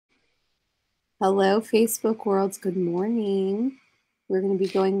Hello, Facebook worlds. Good morning. We're going to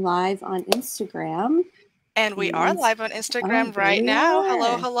be going live on Instagram. And we are live on Instagram right now.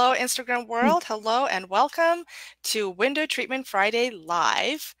 Hello, hello, Instagram world. Hello, and welcome to Window Treatment Friday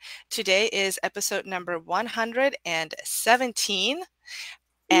Live. Today is episode number 117.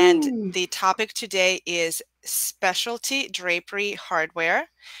 And the topic today is specialty drapery hardware.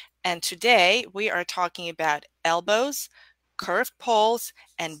 And today we are talking about elbows, curved poles,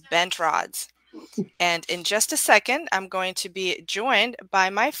 and bent rods. And in just a second, I'm going to be joined by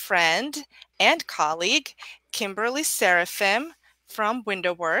my friend and colleague, Kimberly Seraphim from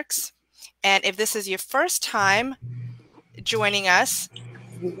WindowWorks. And if this is your first time joining us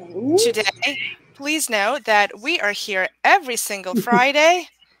today, please know that we are here every single Friday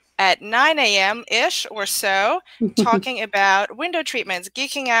at 9 a.m.-ish or so, talking about window treatments,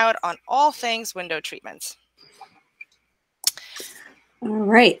 geeking out on all things window treatments. All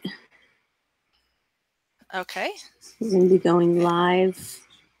right. Okay. We're going to be going live.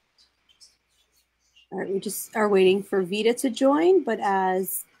 All right, we just are waiting for Vita to join, but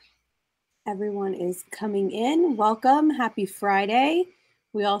as everyone is coming in, welcome. Happy Friday.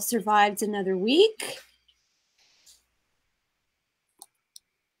 We all survived another week.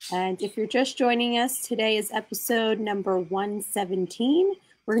 And if you're just joining us, today is episode number 117.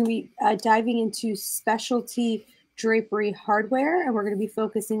 We're going to be diving into specialty drapery hardware, and we're going to be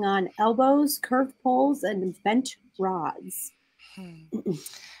focusing on elbows, curved poles, and bent rods.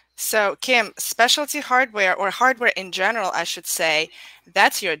 So, Kim, specialty hardware, or hardware in general, I should say,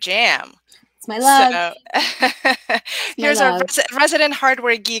 that's your jam. It's my love. So, here's our resident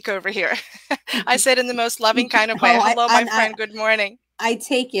hardware geek over here. I said in the most loving kind of way. Hello, my friend. Good morning. I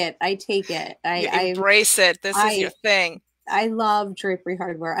take it. I take it. I embrace it. This is your thing. I love drapery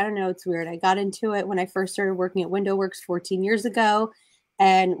hardware. I don't know. It's weird. I got into it when I first started working at WindowWorks 14 years ago.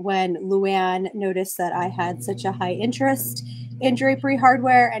 And when Luann noticed that I had such a high interest in drapery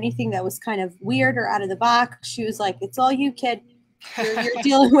hardware, anything that was kind of weird or out of the box, she was like, "It's all you, kid. You're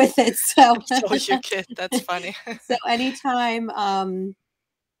dealing with it." So it's all you, kid. That's funny. So anytime a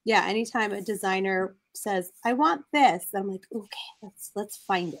designer says, "I want this," I'm like, "Okay, let's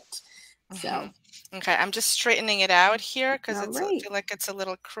find it." So okay, I'm just straightening it out here because I feel like it's a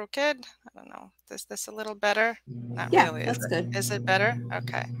little crooked. I don't know. Is this a little better? Not really. That's good. Is it better?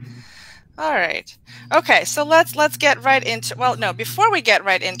 Okay. All right. Okay, so let's get right into, well, no, before we get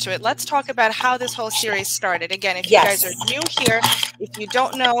right into it, let's talk about how this whole series started. Again, if you guys are new here, if you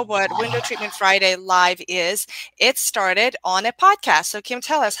don't know what Window Treatment Friday Live is, it started on a podcast. So Kim,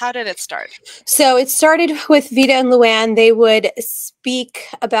 tell us, how did it start? So it started with Vita and Luann. They would speak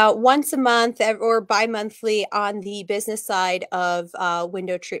about once a month or bi-monthly on the business side of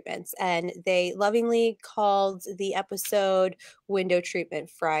window treatments. And they lovingly called the episode Window Treatment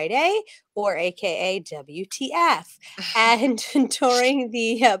Friday, or AKA WTF. And during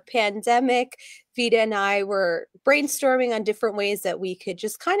the pandemic, Vita and I were brainstorming on different ways that we could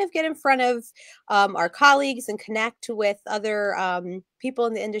just kind of get in front of our colleagues and connect with other people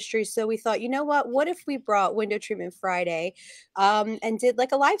in the industry. So we thought, you know what if we brought Window Treatment Friday and did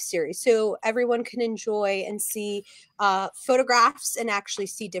like a live series so everyone can enjoy and see photographs and actually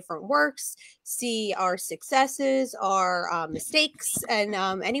see different works, see our successes, our mistakes, and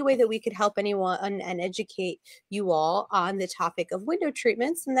any way that we could help anyone and educate you all on the topic of window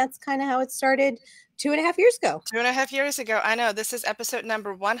treatments. And that's kind of how it started 2.5 years ago. 2.5 years ago. I know. This is episode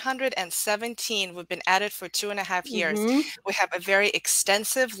number 117. We've been at it for 2.5 years. We have a very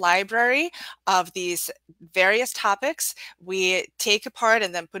extensive library of these various topics. We take apart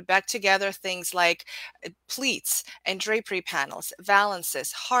and then put back together things like pleats and drapery panels,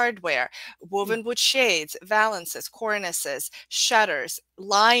 valances, hardware, woven wood shades, valances, cornices, shutters,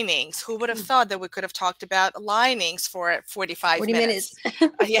 linings. Who would have thought that we could have talked about linings for 45 minutes?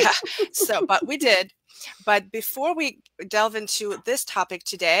 Yeah. So, but we did. But before we delve into this topic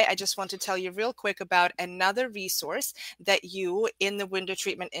today, I just want to tell you real quick about another resource that you in the window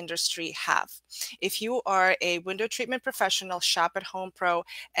treatment industry have. If you are a window treatment professional, shop at home pro,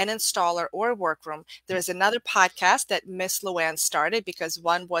 an installer, or workroom, there's another podcast that Miss Luann started because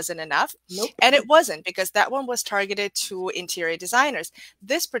one wasn't enough. And it wasn't, because that one was targeted to interior designers.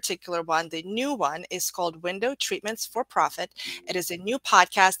 This particular one, the new one, is called Window Treatments for Profit. It is a new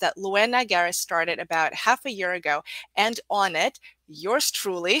podcast that Luann Nagaris started about half a year ago, and on it, yours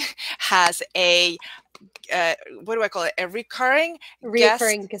truly has a what do I call it? A recurring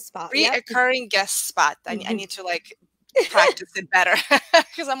guest spot. Reoccurring guest spot. I need to like practice it better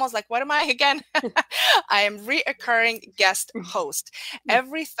because I'm almost like, what am I again? I am reoccurring guest host.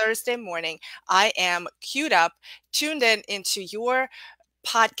 Every Thursday morning, I am queued up, tuned in into your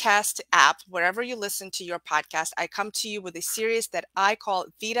podcast app, wherever you listen to your podcast, I come to you with a series that I call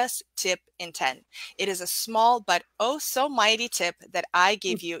Vita's Tip in 10. It is a small but oh so mighty tip that I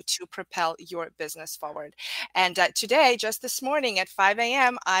give you to propel your business forward. And today, just this morning at 5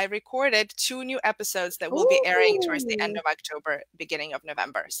 a.m., I recorded 2 new episodes that will be airing towards the end Ooh, of October, beginning of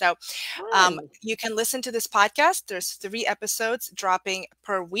November. So fun. you can listen to this podcast. There's 3 episodes dropping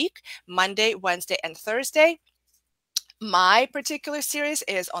per week, Monday, Wednesday, and Thursday. My particular series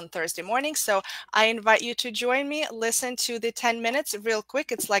is on Thursday morning, so I invite you to join me. Listen to the 10 minutes real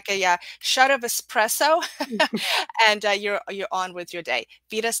quick. It's like a shot of espresso, and you're on with your day.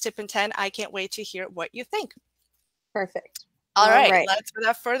 Vita's Tip in 10. I can't wait to hear what you think. Perfect. All All right, right. let's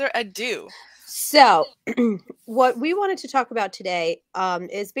without further ado. So, what we wanted to talk about today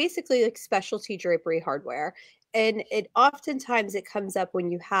is basically like specialty drapery hardware. And it oftentimes it comes up when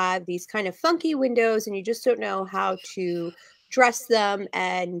you have these kind of funky windows and you just don't know how to dress them.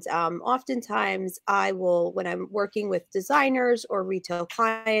 And oftentimes I will, when I'm working with designers or retail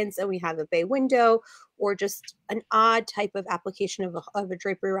clients and we have a bay window or just an odd type of application of a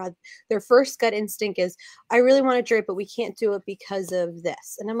drapery rod, their first gut instinct is, I really want to drape, but we can't do it because of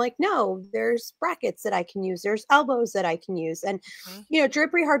this. And I'm like, no, there's brackets that I can use. There's elbows that I can use. And,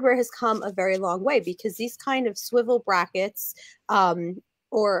 drapery hardware has come a very long way because these kind of swivel brackets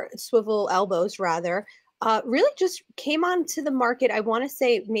or swivel elbows rather, really just came onto the market, I want to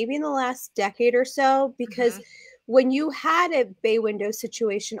say maybe in the last decade or so, because when you had a bay window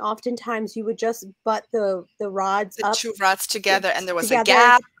situation, oftentimes you would just butt the rods The up 2 rods together, and there was a together,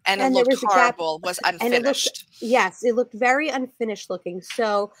 gap, and it and there looked was a gap, horrible, was and it looked, unfinished. yes, it looked very unfinished looking.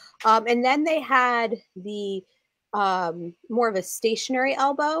 So and then they had the more of a stationary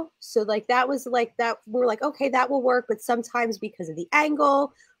elbow, so like that was like that, we're like, okay, that will work, but sometimes because of the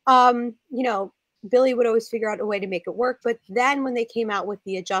angle, Billy would always figure out a way to make it work. But then when they came out with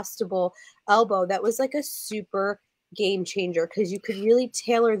the adjustable elbow, that was like a super game changer because you could really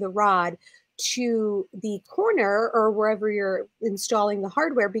tailor the rod to the corner or wherever you're installing the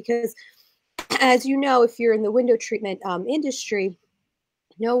hardware. Because as you know, if you're in the window treatment industry,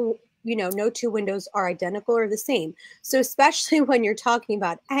 no, no 2 windows are identical or the same. So especially when you're talking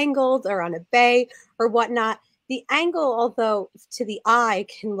about angled or on a bay or whatnot, the angle, although to the eye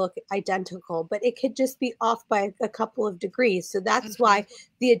can look identical, but it could just be off by a couple of degrees. So that's why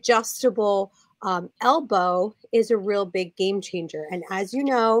the adjustable elbow is a real big game changer. And as you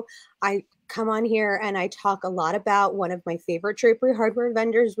know, I come on here and I talk a lot about one of my favorite drapery hardware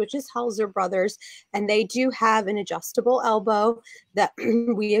vendors, which is Helzer Brothers. And they do have an adjustable elbow that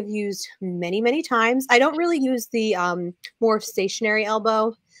we have used many, many times. I don't really use the more stationary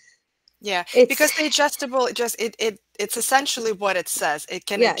elbow. Yeah, It's because the adjustable, it's essentially what it says. It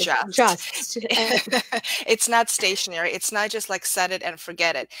can yeah, it adjust. adjusts. It's not stationary. It's not just like set it and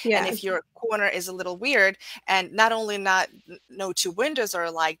forget it. And Yeah, if your corner is a little weird, and not only not no 2 windows are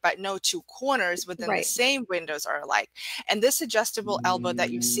alike, but no 2 corners within the right. same windows are alike. And this adjustable elbow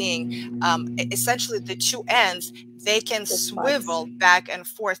that you're seeing, essentially the 2 ends, they can Just butts. swivel back and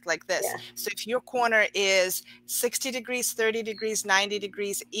forth like this. Yeah. So if your corner is 60 degrees, 30 degrees, 90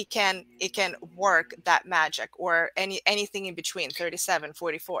 degrees, it can work that magic, or anything in between, 37,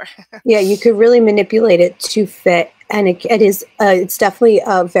 44. Yeah, you could really manipulate it to fit, and it is it's definitely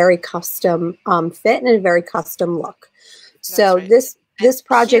a very custom fit and a very custom look. That's So right. this And here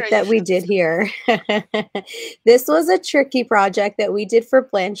project you that we have did here, this was a tricky project that we did for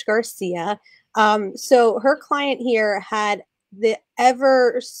Blanche Garcia. So her client here had the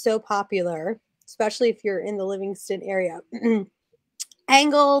ever so popular, especially if you're in the Livingston area,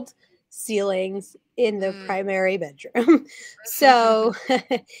 angled ceilings in the primary bedroom. So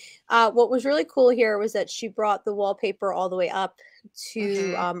what was really cool here was that she brought the wallpaper all the way up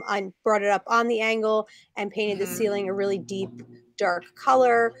to brought it up on the angle and painted the ceiling a really deep dark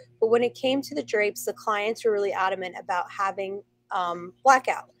color. But when it came to the drapes, the clients were really adamant about having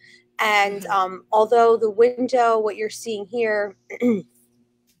blackout. And although the window, what you're seeing here, the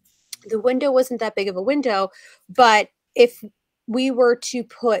window wasn't that big of a window, but if we were to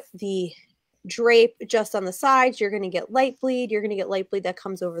put the drape just on the sides, you're going to get light bleed. You're going to get light bleed that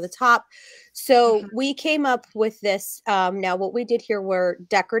comes over the top. So we came up with this. Now, what we did here were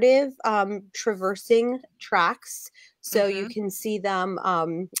decorative traversing tracks. So you can see them.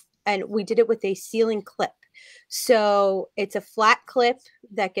 And we did it with a ceiling clip. So it's a flat clip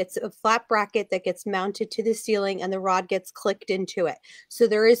that gets a flat bracket that gets mounted to the ceiling and the rod gets clicked into it. So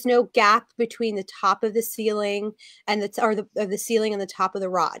there is no gap between the top of the ceiling and the ceiling and the top of the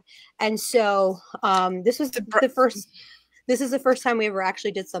rod. And so this is the first time we ever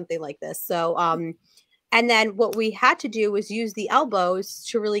actually did something like this. So And then what we had to do was use the elbows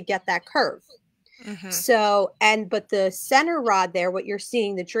to really get that curve. So, but the center rod there, what you're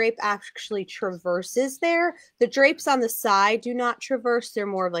seeing, the drape actually traverses there. The drapes on the side do not traverse. They're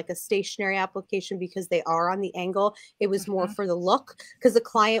more of like a stationary application because they are on the angle. It was more for the look because the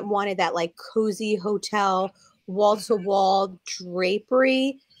client wanted that like cozy hotel wall-to-wall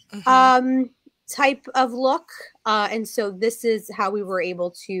drapery type of look. And so this is how we were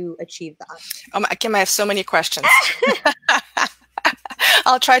able to achieve that. Kim, I have so many questions.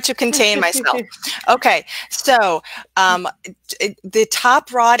 I'll try to contain myself. Okay, so the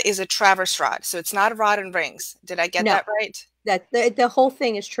top rod is a traverse rod, so it's not a rod and rings. Did I get that right? That the whole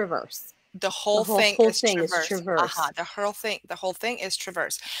thing is traverse. The whole thing is traverse. The whole thing is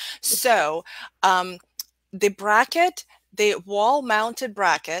traverse. So the bracket, the wall-mounted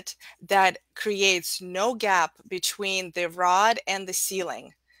bracket that creates no gap between the rod and the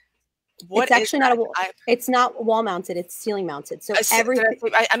ceiling. It's actually not it's not wall mounted, it's ceiling mounted. So everything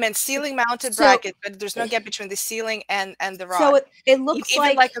I meant ceiling mounted bracket, but there's no gap between the ceiling and the rod. So it looks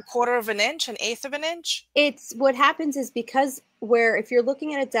even like a 1/4 of an inch, an 1/8 of an inch. It's what happens is because if you're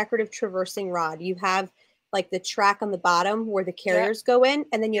looking at a decorative traversing rod, you have like the track on the bottom where the carriers go in,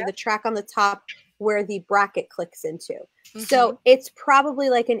 and then you have the track on the top where the bracket clicks into. So it's probably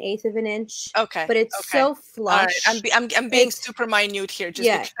like an 1/8 of an inch. Okay. But it's so flush. Right. I'm being super minute here.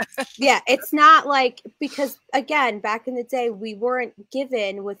 Just yeah. It's not like, because again, back in the day, we weren't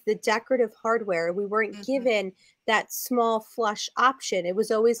given with the decorative hardware, we weren't given that small flush option. It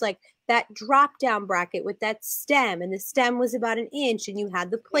was always like that drop down bracket with that stem, and the stem was about 1 inch, and you had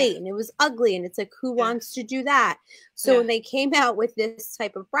the plate and it was ugly, and it's like, who wants to do that? So when they came out with this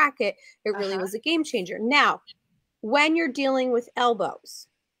type of bracket, it really was a game changer. Now, when you're dealing with elbows,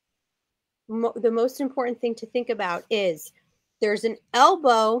 the most important thing to think about is there's an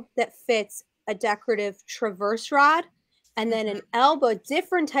elbow that fits a decorative traverse rod, and then an elbow,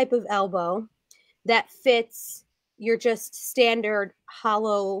 different type of elbow that fits your just standard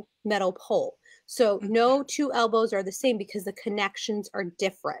hollow metal pole. So no two elbows are the same because the connections are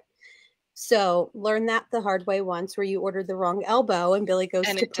different. So learn that the hard way once, where you ordered the wrong elbow and Billy goes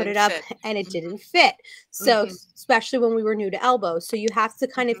to put it up and it didn't fit. So especially when we were new to elbows. So you have to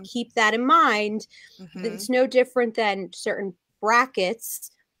kind of keep that in mind. It's no different than certain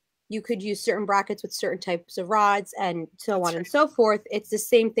brackets. You could use certain brackets with certain types of rods and so on and so forth. It's the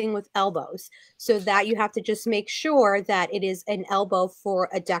same thing with elbows. So that you have to just make sure that it is an elbow for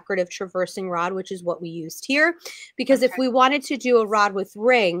a decorative traversing rod, which is what we used here. Because if we wanted to do a rod with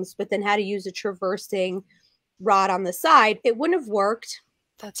rings, but then had to use a traversing rod on the side, it wouldn't have worked.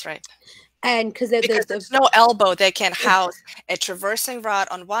 That's right. And because there's no elbow that can house a traversing rod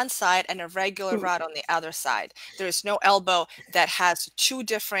on one side and a regular rod on the other side. There's no elbow that has two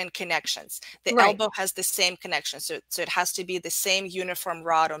different connections. The elbow has the same connection. So it has to be the same uniform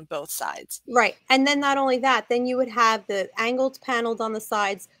rod on both sides. Right. And then not only that, then you would have the angled panels on the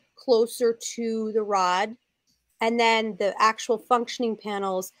sides closer to the rod. And then the actual functioning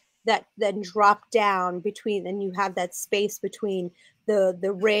panels that then drop down between, and you have that space between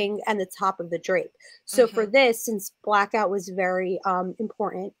the ring and the top of the drape. So for this, since blackout was very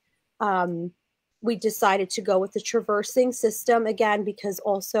important, we decided to go with the traversing system again, because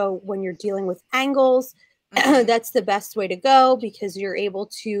also when you're dealing with angles, that's the best way to go, because you're able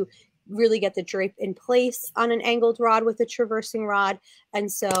to really get the drape in place on an angled rod with a traversing rod.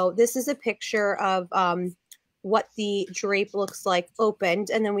 And so this is a picture of what the drape looks like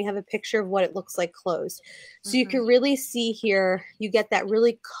opened, and then we have a picture of what it looks like closed. So you can really see here, you get that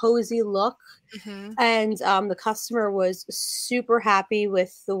really cozy look. And the customer was super happy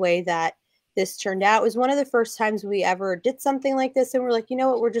with the way that this turned out. It was one of the first times we ever did something like this, and we're like, you know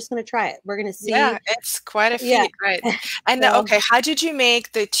what, we're just going to try it. We're going to see. Yeah, it's quite a feat, right? And so, okay, how did you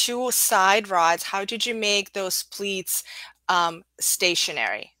make the two side rods? How did you make those pleats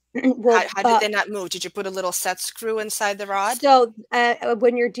stationary? Well, how did they not move? Did you put a little set screw inside the rod? So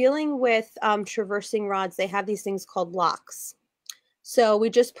when you're dealing with traversing rods, they have these things called locks. So we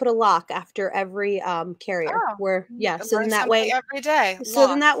just put a lock after every carrier. So then that way every day. So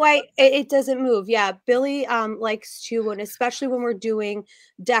then that way it doesn't move. Yeah, Billy likes to, and especially when we're doing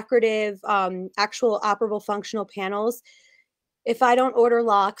decorative, actual operable functional panels. If I don't order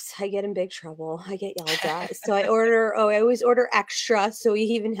locks, I get in big trouble. I get yelled at. So I always order extra. So he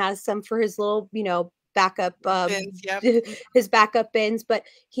even has some for his little, backup bins, his backup bins. But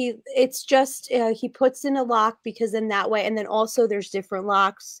it's just he puts in a lock, because then that way, and then also there's different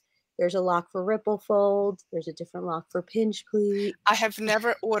locks There's a lock for ripple fold. There's a different lock for pinch pleat. I have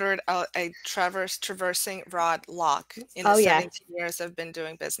never ordered a traversing rod lock in the Oh yeah. 17 years I've been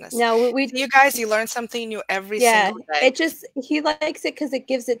doing business. No, See, you guys, you learn something new every yeah, single day. it just he likes it because it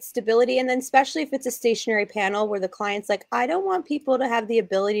gives it stability, and then especially if it's a stationary panel where the client's like, I don't want people to have the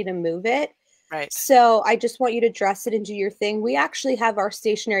ability to move it. Right. So I just want you to dress it into your thing. We actually have our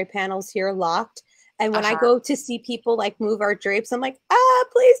stationary panels here locked. And when I Uh-huh. go to see people like move our drapes, I'm like,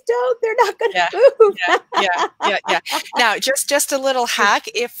 please don't. They're not going Yeah. to move. Yeah. Now, just a little hack.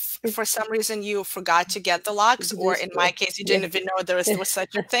 If for some reason you forgot to get the locks, or in my case, you didn't even know there was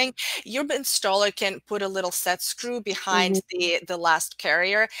such a thing, your installer can put a little set screw behind the last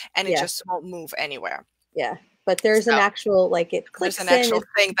carrier, and it Yeah. just won't move anywhere. Yeah. But there's an So actual, like it there's clicks an in. actual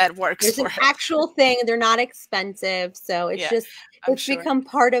thing that works There's for an it. actual thing. They're not expensive. So it's Yeah, just, I'm it's sure. become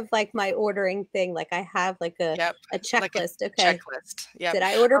part of like my ordering thing. Like I have like a Yep. Like a checklist. Okay. checklist. Yep. Did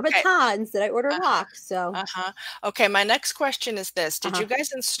I order Okay. batons? Did I order locks? So, Uh-huh. Okay, my next question is this. Did you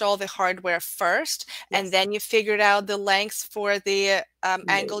guys install the hardware first, and yes. then you figured out the lengths for the No.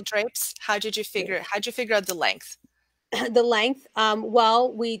 angle drapes? How'd you figure out the length? The length,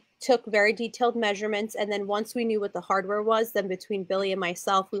 well, we took very detailed measurements, and then once we knew what the hardware was, then between Billy and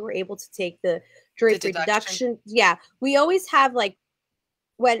myself, we were able to take the drapery deduction. Yeah, we always have like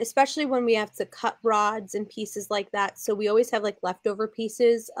especially when we have to cut rods and pieces like that. So we always have like leftover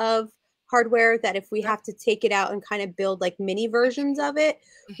pieces of hardware that if we have to take it out and kind of build like mini versions of it,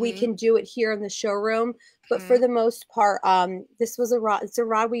 we can do it here in the showroom. But for the most part, this was a rod. It's a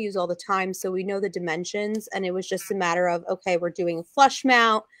rod we use all the time, so we know the dimensions, and it was just a matter of, okay, we're doing a flush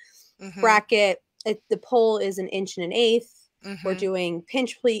mount bracket. The pole is 1.125 inches. We're doing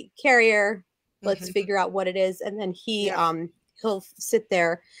pinch pleat carrier. Let's figure out what it is, and then he'll sit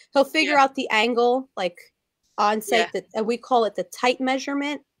there. He'll figure out the angle, like on site. That we call it the tight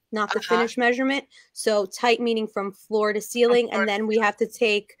measurement, not the finish measurement. So tight meaning from floor to ceiling, and then we have to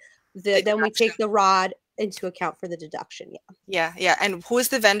take we take the rod into account for the deduction. Yeah. And who is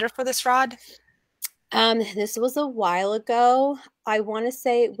the vendor for this rod? This was a while ago. I want to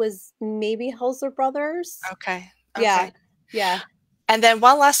say it was maybe Hulser Brothers. Okay. Yeah. And then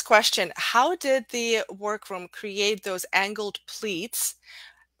one last question. How did the workroom create those angled pleats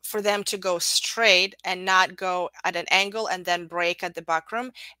for them to go straight and not go at an angle and then break at the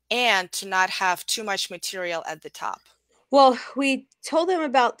buckram, and to not have too much material at the top? Well, we told them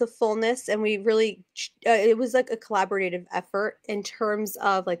about the fullness, and we really, it was like a collaborative effort in terms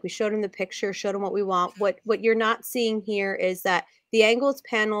of like we showed them the picture, showed them what we want. What you're not seeing here is that the angled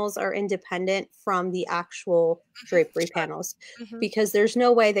panels are independent from the actual drapery panels, because there's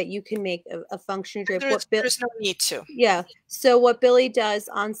no way that you can make a functioning drape. There's no need to. Yeah. So what Billy does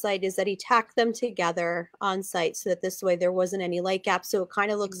on site is that he tacked them together on site so that this way there wasn't any light gap. So it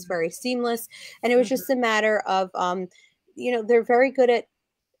kind of looks very seamless. And it was just a matter of, they're very good at,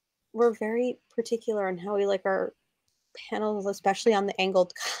 we're very particular on how we like our panels, especially on the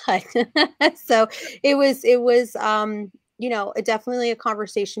angled cut. So it was definitely a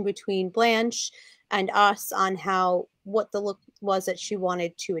conversation between Blanche and us on what the look was that she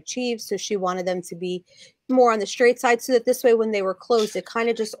wanted to achieve. So she wanted them to be more on the straight side, so that this way when they were closed, it kind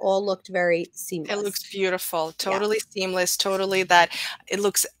of just all looked very seamless. It looks beautiful, totally seamless, totally that it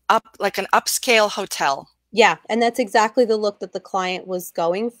looks up like an upscale hotel. Yeah, and that's exactly the look that the client was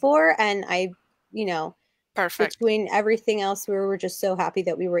going for. And perfect. Between everything else, we were just so happy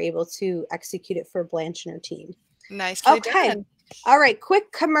that we were able to execute it for Blanche and her team. Nicely done. All right,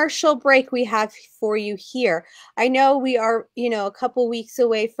 quick commercial break we have for you here. I know we are, a couple weeks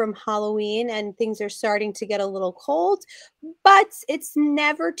away from Halloween, and things are starting to get a little cold, but it's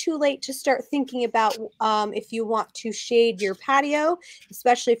never too late to start thinking about if you want to shade your patio,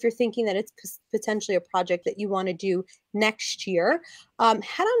 especially if you're thinking that it's potentially a project that you want to do next year. Head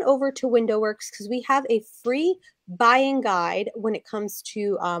on over to WindowWorks, because we have a free buying guide when it comes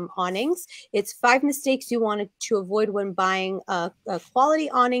to awnings. It's 5 mistakes you wanted to avoid when buying a quality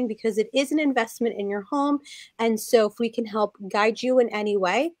awning, because it is an investment in your home. And so if we can help guide you in any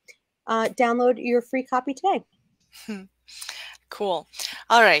way, download your free copy today. Cool.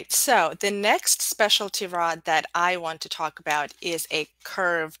 All right. So the next specialty rod that I want to talk about is a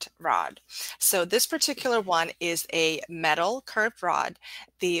curved rod. So this particular one is a metal curved rod.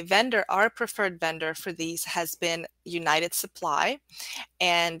 The vendor, our preferred vendor for these, has been United Supply,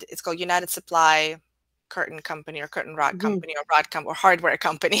 and it's called United Supply Curtain Company, or Curtain Rod Company, or Rod Company, or Hardware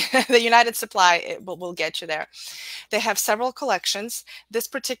Company. The United Supply will get you there. They have several collections. This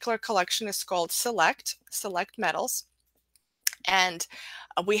particular collection is called Select Metals. And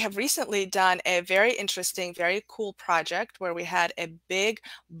we have recently done a very interesting, very cool project where we had a big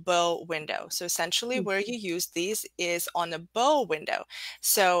bow window. So essentially where you use these is on a bow window.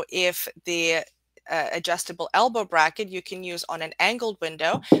 So if the adjustable elbow bracket you can use on an angled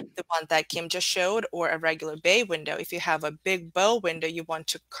window, the one that Kim just showed, or a regular bay window. If you have a big bow window, you want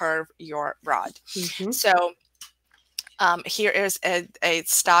to curve your rod. So here is a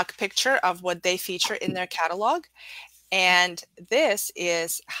stock picture of what they feature in their catalog. And this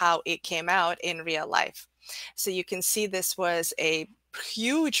is how it came out in real life. So you can see this was a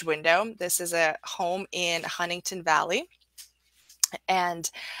huge window. This is a home in Huntington Valley. And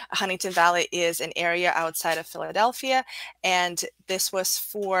Huntington Valley is an area outside of Philadelphia. And this was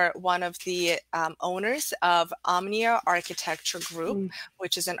for one of the owners of Omnia Architecture Group,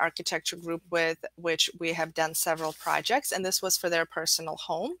 which is an architecture group with which we have done several projects. And this was for their personal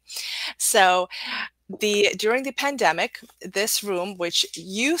home. So during the pandemic, this room, which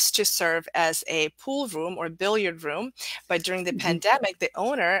used to serve as a pool room or billiard room, but during the pandemic, the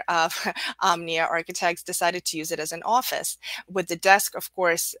owner of Omnia Architects decided to use it as an office, with the desk, of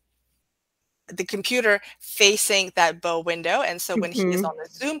course, the computer facing that bow window. And so when he is on the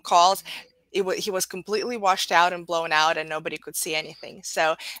Zoom calls, he was completely washed out and blown out, and nobody could see anything.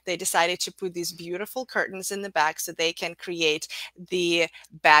 So they decided to put these beautiful curtains in the back so they can create the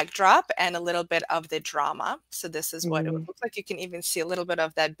backdrop and a little bit of the drama. So this is what it would look like. You can even see a little bit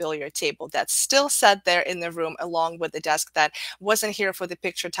of that billiard table that's still set there in the room, along with the desk that wasn't here for the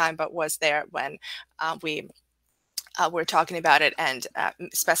picture time, but was there when we're talking about it and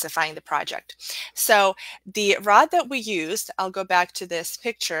specifying the project. So the rod that we used, I'll go back to this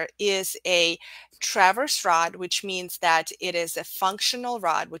picture, is a traverse rod, which means that it is a functional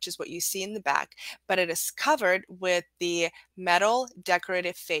rod, which is what you see in the back, but it is covered with the metal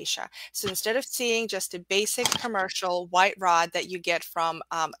decorative fascia. So instead of seeing just a basic commercial white rod that you get from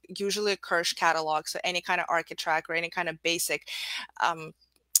usually a Kirsch catalog, so any kind of Architrac or any kind of basic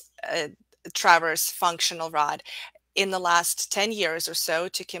traverse functional rod, in the last 10 years or so,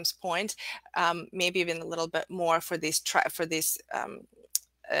 to Kim's point, maybe even a little bit more for these fascias,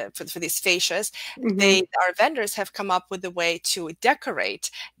 our vendors have come up with a way to decorate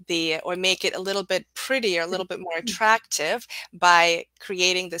or make it a little bit prettier, a little bit more attractive by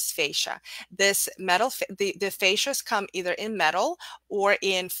creating this fascia. This metal, the fascias come either in metal or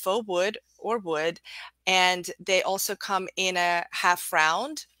in faux wood or wood, and they also come in a half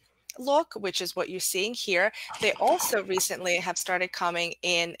round look, which is what you're seeing here. They also recently have started coming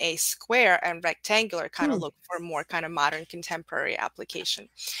in a square and rectangular kind of look for more kind of modern contemporary application.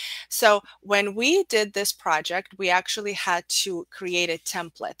 So when we did this project, we actually had to create a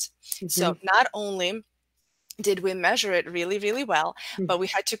template. So not only did we measure it really, really well, but we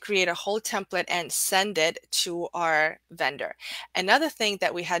had to create a whole template and send it to our vendor. Another thing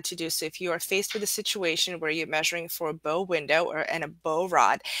that we had to do, so if you are faced with a situation where you're measuring for a bow window and a bow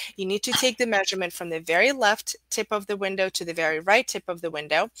rod, you need to take the measurement from the very left tip of the window to the very right tip of the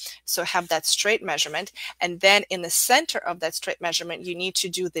window. So have that straight measurement. And then in the center of that straight measurement, you need to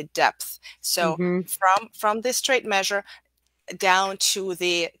do the depth. So from this straight measure down to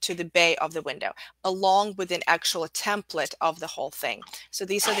the bay of the window, along with an actual template of the whole thing. So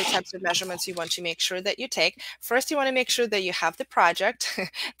these are the types of measurements you want to make sure that you take. First, you want to make sure that you have the project,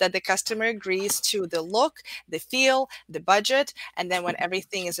 that the customer agrees to the look, the feel, the budget, and then when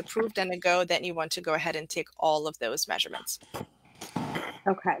everything is approved and a go, then you want to go ahead and take all of those measurements.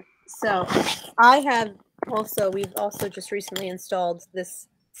 Okay, so we've also just recently installed this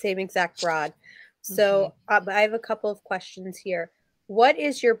same exact rod. So I have a couple of questions here. What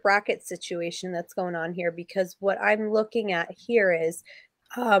is your bracket situation that's going on here? Because what I'm looking at here is,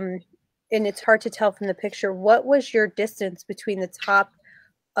 and it's hard to tell from the picture, what was your distance between the top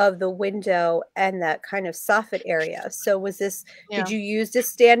of the window and that kind of soffit area? So was this, did you use the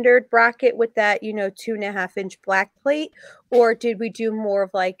standard bracket with that, 2.5-inch black plate, or did we do more of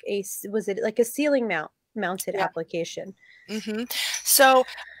like was it like a ceiling mounted application? So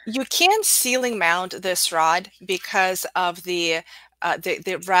you can ceiling mount this rod because of the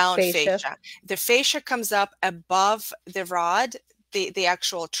round fascia. The fascia comes up above the rod, the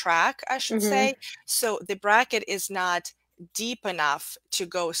actual track, I should say. So the bracket is not deep enough to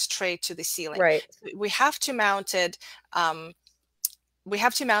go straight to the ceiling. Right. We have to mount it. We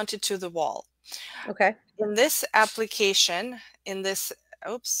have to mount it to the wall. Okay. In this application, in this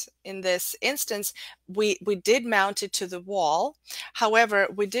instance, we did mount it to the wall. However,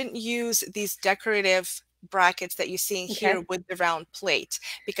 we didn't use these decorative brackets that you're seeing here with the round plate,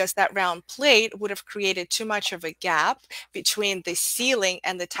 because that round plate would have created too much of a gap between the ceiling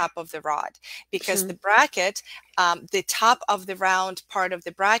and the top of the rod, because the bracket the top of the round part of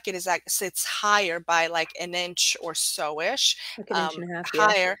the bracket sits higher by like an inch or so-ish, like an inch and a half, yeah.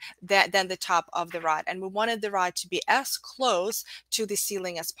 higher than the top of the rod. And we wanted the rod to be as close to the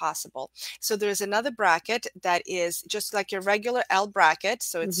ceiling as possible. So there's another bracket that is just like your regular L bracket,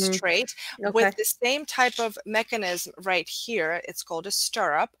 so it's straight, with the same type of mechanism right here. It's called a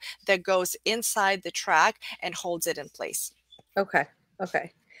stirrup that goes inside the track and holds it in place. Okay.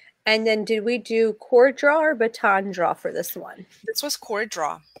 Okay. And then did we do cord draw or baton draw for this one? This was cord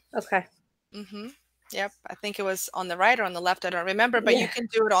draw. Okay. Yep, I think it was on the right or on the left. I don't remember, but you can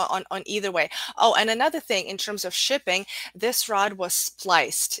do it on either way. Oh, and another thing in terms of shipping, this rod was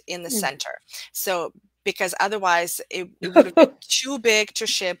spliced in the center. So because otherwise it would have been too big to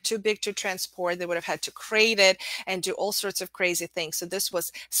ship, too big to transport. They would have had to crate it and do all sorts of crazy things. So this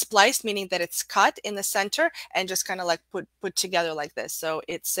was spliced, meaning that it's cut in the center and just kind of like put together like this. So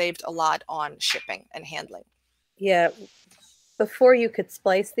it saved a lot on shipping and handling. Yeah. Before you could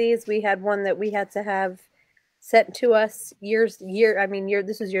splice these, we had one that we had to have sent to us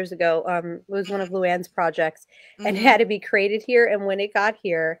this was years ago. It was one of Luann's projects and it had to be created here. And when it got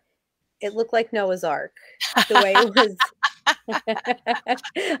here, it looked like Noah's Ark, the way it was.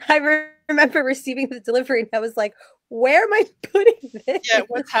 I remember receiving the delivery and I was like, where am I putting this? Yeah,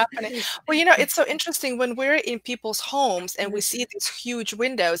 what's happening? Well, you know, it's so interesting when we're in people's homes and we see these huge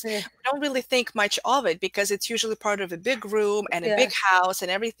windows, we don't really think much of it because it's usually part of a big room and a big house and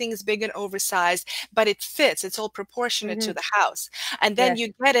everything is big and oversized, but it fits. It's all proportionate to the house. And then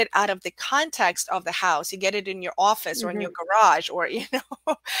you get it out of the context of the house. You get it in your office or in your garage or, you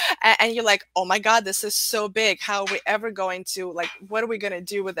know, and you're like, oh my God, this is so big. How are we ever going to, like, what are we going to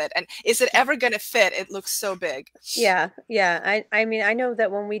do with it? And is it ever going to fit? It looks so big. Yeah, yeah. I mean, I know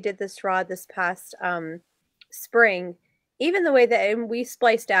that when we did this rod this past spring, even the way that we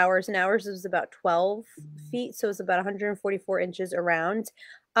spliced ours, and ours was about 12 feet, so it was about 144 inches around.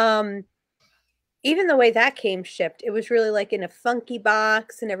 Even the way that came shipped, it was really like in a funky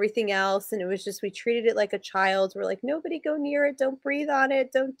box and everything else. And it was just, we treated it like a child. We're like, nobody go near it. Don't breathe on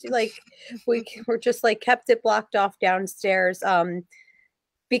it. Don't do like, we're just like kept it blocked off downstairs.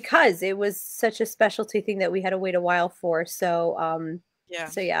 Because it was such a specialty thing that we had to wait a while for. So,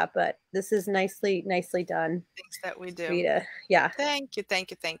 yeah, but this is nicely done. Things that we do. Rita. Yeah. Thank you.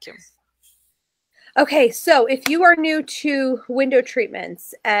 Okay, so if you are new to window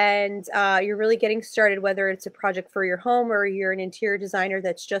treatments and you're really getting started, whether it's a project for your home or you're an interior designer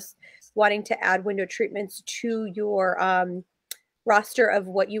that's just wanting to add window treatments to your roster of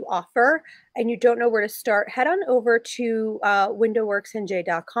what you offer and you don't know where to start, head on over to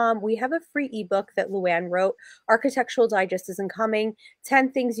windowworksnj.com. We have a free ebook that Luann wrote. Architectural Digest isn't coming.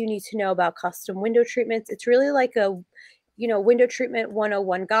 10 things you need to know about custom window treatments. It's really like a window treatment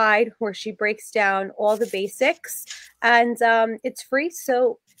 101 guide where she breaks down all the basics, and it's free,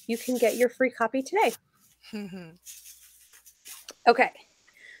 so you can get your free copy today. Okay,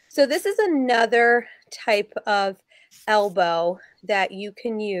 so this is another type of elbow that you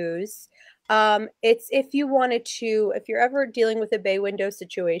can use. It's if you're ever dealing with a bay window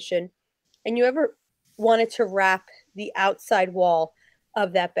situation and you ever wanted to wrap the outside wall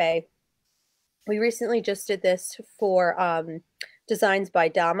of that bay. We recently just did this for Designs by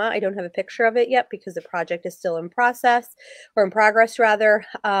Dama. I don't have a picture of it yet because the project is still in progress rather.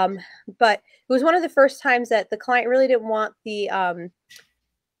 But it was one of the first times that the client really didn't want the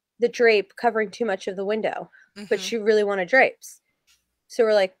drape covering too much of the window, but she really wanted drapes. So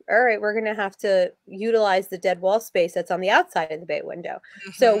we're like, all right, we're going to have to utilize the dead wall space that's on the outside of the bay window.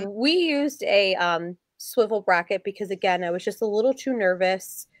 So we used a swivel bracket because, again, I was just a little too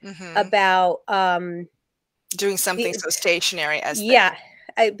nervous about doing something so stationary as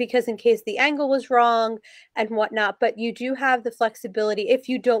because in case the angle was wrong and whatnot. But you do have the flexibility if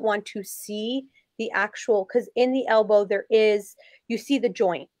you don't want to see the actual, because in the elbow you see the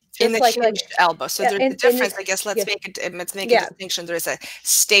joint. In the hinged elbow. So there's a difference, I guess. Let's make a distinction. There's a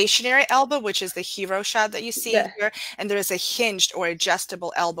stationary elbow, which is the hero shot that you see here, and there is a hinged or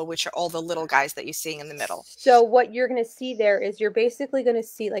adjustable elbow, which are all the little guys that you're seeing in the middle. So what you're going to see there is you're basically going to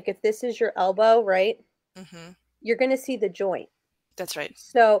see, like, if this is your elbow, right? You're going to see the joint. That's right.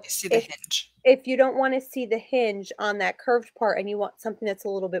 So you see the hinge. If you don't want to see the hinge on that curved part and you want something that's a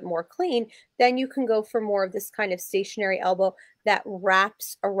little bit more clean, then you can go for more of this kind of stationary elbow that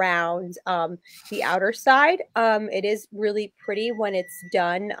wraps around the outer side. It is really pretty when it's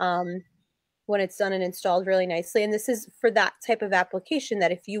done. And installed really nicely. And this is for that type of application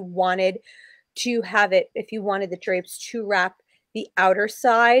that if you wanted the drapes to wrap the outer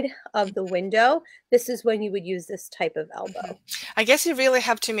side of the window, this is when you would use this type of elbow. I guess you really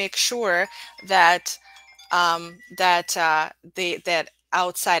have to make sure that that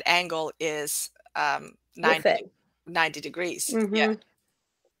outside angle is 90 degrees. Yeah.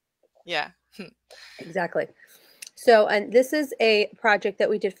 Yeah. Exactly. So, and this is a project that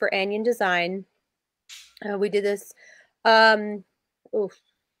we did for Anion Design. We did this, oof,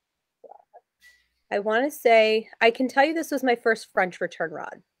 I want to say, I can tell you this was my first French return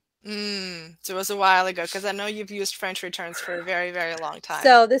rod. So it was a while ago, because I know you've used French returns for a very, very long time.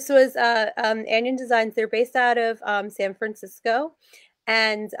 So this was Anion Designs. They're based out of San Francisco.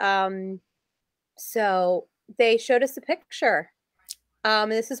 And so they showed us a picture.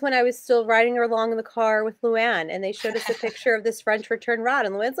 And this is when I was still riding along in the car with Luann, and they showed us a picture of this French return rod.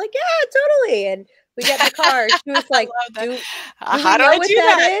 And Luann's like, yeah, totally. And we get in the car. She was like, do how do I do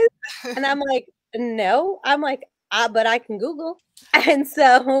that? And I'm like, no. I'm like, but I can Google. And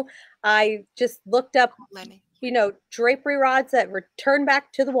so I just looked up, drapery rods that return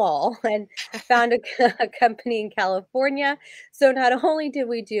back to the wall, and found a company in California. So not only did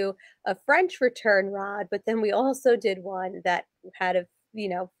we do a French return rod, but then we also did one that had a,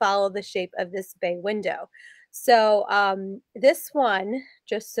 follow the shape of this bay window. So this one,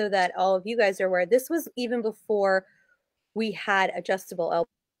 just so that all of you guys are aware, this was even before we had adjustable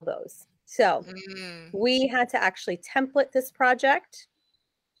elbows. So we had to actually template this project,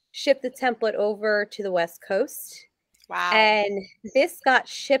 ship the template over to the West Coast. Wow. And this got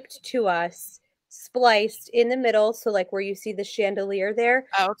shipped to us, spliced in the middle. So like where you see the chandelier there.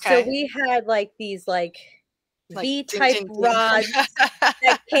 Okay. So we had like these like V-type rods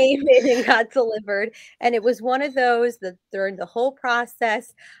that came in and got delivered. And it was one of those that during the whole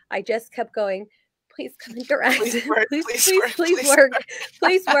process, I just kept going, please come in direct. Please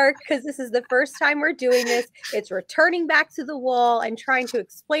work, because this is the first time we're doing this. It's returning back to the wall, and trying to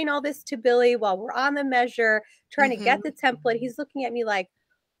explain all this to Billy while we're on the measure, trying to get the template. He's looking at me like,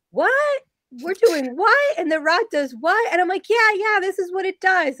 what? We're doing what? And the rod does what? And I'm like, yeah, this is what it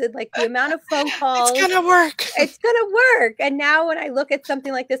does. And like the amount of phone calls. It's gonna work. It's gonna work. And now when I look at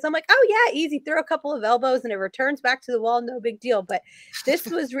something like this, I'm like, oh yeah, easy. Throw a couple of elbows and it returns back to the wall. No big deal. But this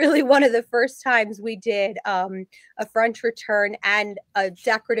was really one of the first times we did a French return and a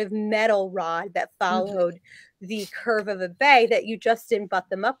decorative metal rod that followed the curve of a bay, that you just didn't butt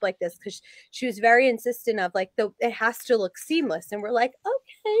them up like this, because she was very insistent of like, it has to look seamless. And we're like,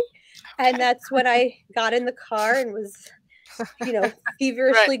 okay. And that's when I got in the car and was,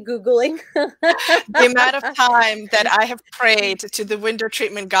 feverishly Googling. The amount of time that I have prayed to the window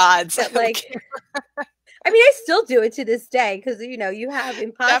treatment gods. That, like, I mean, I still do it to this day, because you have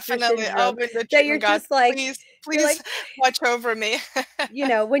imposter syndrome that you're just like, please watch over me.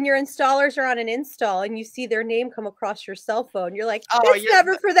 When your installers are on an install and you see their name come across your cell phone, you're like, it's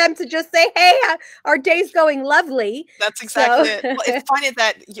never for them to just say, hey, our day's going lovely. That's exactly it. Well, it's funny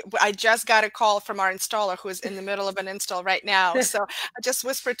that I just got a call from our installer who is in the middle of an install right now. So I just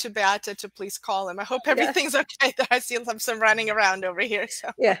whispered to Beata to please call him. I hope everything's okay. I see some running around over here.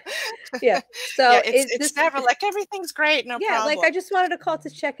 So yeah. So it's never like everything's great. No problem. Like I just wanted to call to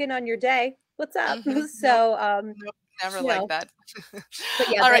check in on your day. What's up? So nope, never like that. But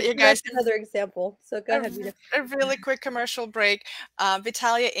yeah, all right, you guys. Another example. So go ahead. A really quick commercial break.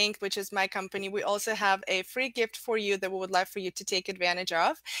 Vitalia Inc., which is my company, we also have a free gift for you that we would love for you to take advantage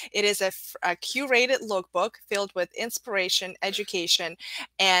of. It is a curated lookbook filled with inspiration, education,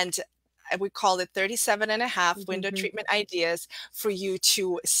 and we call it 37 and a half window treatment ideas for you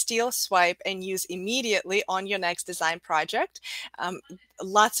to steal, swipe, and use immediately on your next design project.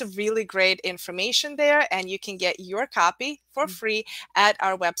 Lots of really great information there, and you can get your copy for free at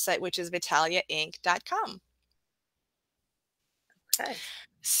our website, which is vitaliainc.com. Okay.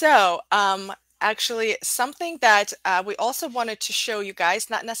 So, actually, something that we also wanted to show you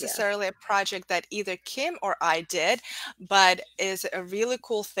guys, not necessarily a project that either Kim or I did, but is a really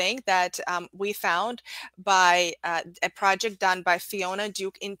cool thing that we found by a project done by Fiona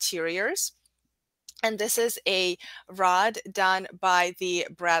Duke Interiors. And this is a rod done by the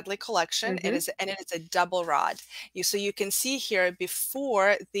Bradley Collection. It is a double rod. So you can see here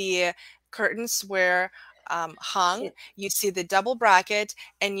before the curtains were hung, you see the double bracket,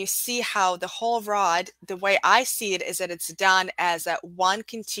 and you see how the whole rod, the way I see it, is that it's done as a one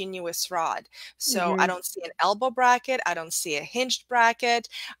continuous rod. So I don't see an elbow bracket, I don't see a hinged bracket.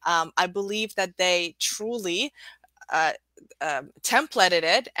 I believe that they truly templated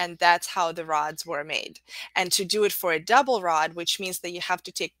it, and that's how the rods were made. And to do it for a double rod, which means that you have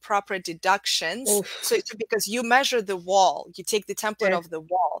to take proper deductions. So because you measure the wall, you take the template of the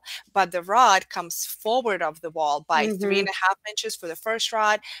wall, but the rod comes forward of the wall by 3.5 inches for the first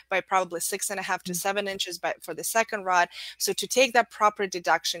rod, by probably 6.5 to 7 inches for the second rod. So to take that proper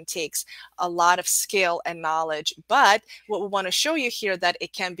deduction takes a lot of skill and knowledge. But what we want to show you here, that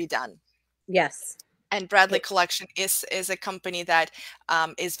it can be done. Yes. And Bradley Collection is a company that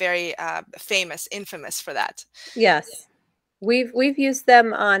is very infamous for that. Yes, we've used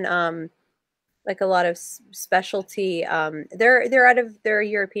them on like a lot of specialty. They're a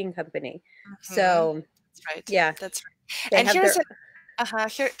European company, so that's right. Yeah, that's right. And here's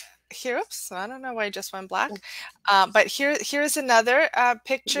here. Oops, I don't know why it just went black. But here's another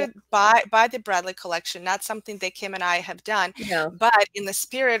picture by the Bradley Collection. Not something that Kim and I have done, but in the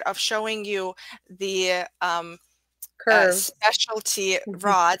spirit of showing you the specialty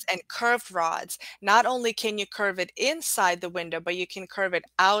rods and curved rods. Not only can you curve it inside the window, but you can curve it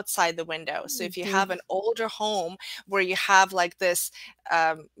outside the window. So if you have an older home where you have like this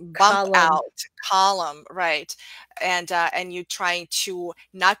bump out column, right, and you're trying to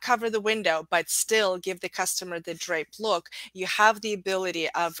not cover the window but still give the customer the draped look, you have the ability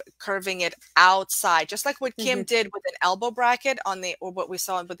of curving it outside, just like what Kim did with an elbow bracket or what we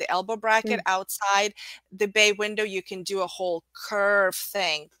saw with the elbow bracket outside the bay window. You can do a whole curve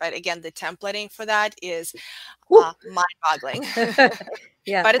thing, but again, the templating for that is mind-boggling.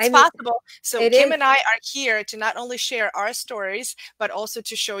 Yeah, but it's possible. So Kim and I are here to not only share our stories, but also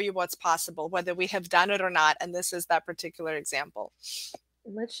to show you what's possible, whether we have done it or not. And this is that particular example.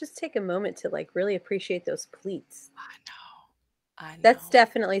 Let's just take a moment to like really appreciate those pleats. I know. That's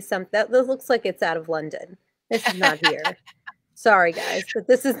definitely something that looks like it's out of London. This is not here. Sorry, guys, but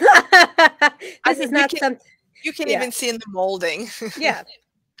this is not. This is not something you can even see in the molding. Yeah.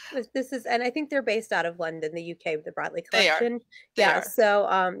 This is, and I think they're based out of London, the UK, the Bradley Collection. They are. So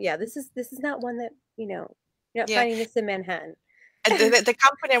this is not one that you're not finding this in Manhattan. And the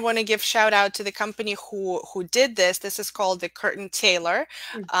company, I want to give shout out to the company who did this. This is called the Curtin Tailor,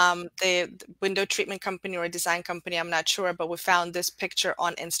 the window treatment company or design company. I'm not sure, but we found this picture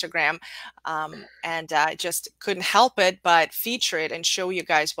on Instagram, and I just couldn't help it but feature it and show you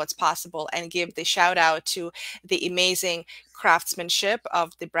guys what's possible and give the shout out to the amazing craftsmanship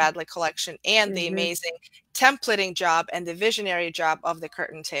of the Bradley Collection and the amazing templating job and the visionary job of the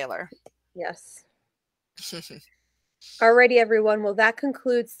Curtin Tailor. Yes. Alrighty, everyone. Well, that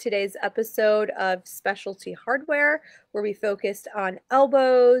concludes today's episode of Specialty Hardware, where we focused on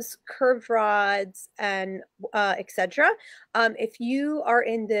elbows, curved rods, and etc. If you are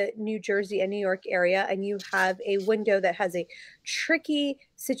in the New Jersey and New York area and you have a window that has a tricky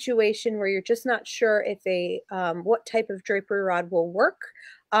situation where you're just not sure if what type of drapery rod will work,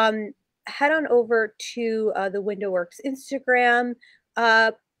 head on over to the WindowWorks Instagram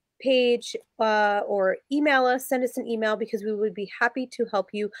page or send us an email, because we would be happy to help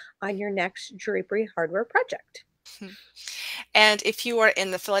you on your next drapery hardware project. And if you are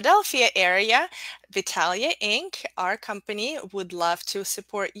in the Philadelphia area, Vitalia Inc., our company, would love to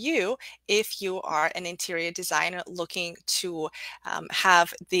support you if you are an interior designer looking to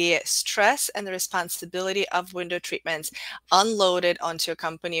have the stress and the responsibility of window treatments unloaded onto a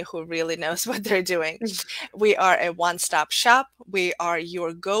company who really knows what they're doing. We are a one-stop shop. We are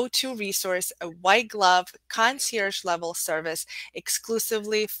your go-to resource, a white glove concierge level service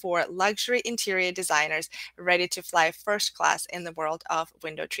exclusively for luxury interior designers ready to fly first class in the world of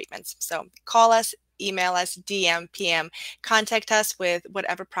window treatments. So call us, email us, DM, PM, contact us with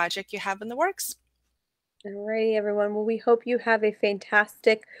whatever project you have in the works. Alrighty, everyone. Well, we hope you have a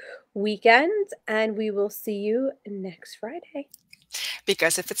fantastic weekend, and we will see you next Friday.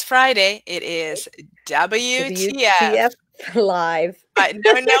 Because if it's Friday, it is WTF Live. But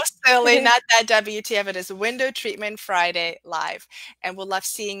no, silly, not that WTF. It is Window Treatment Friday Live. And we'll love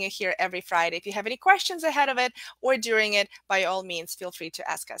seeing you here every Friday. If you have any questions ahead of it or during it, by all means, feel free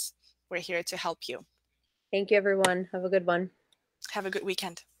to ask us. We're here to help you. Thank you, everyone. Have a good one. Have a good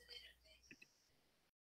weekend.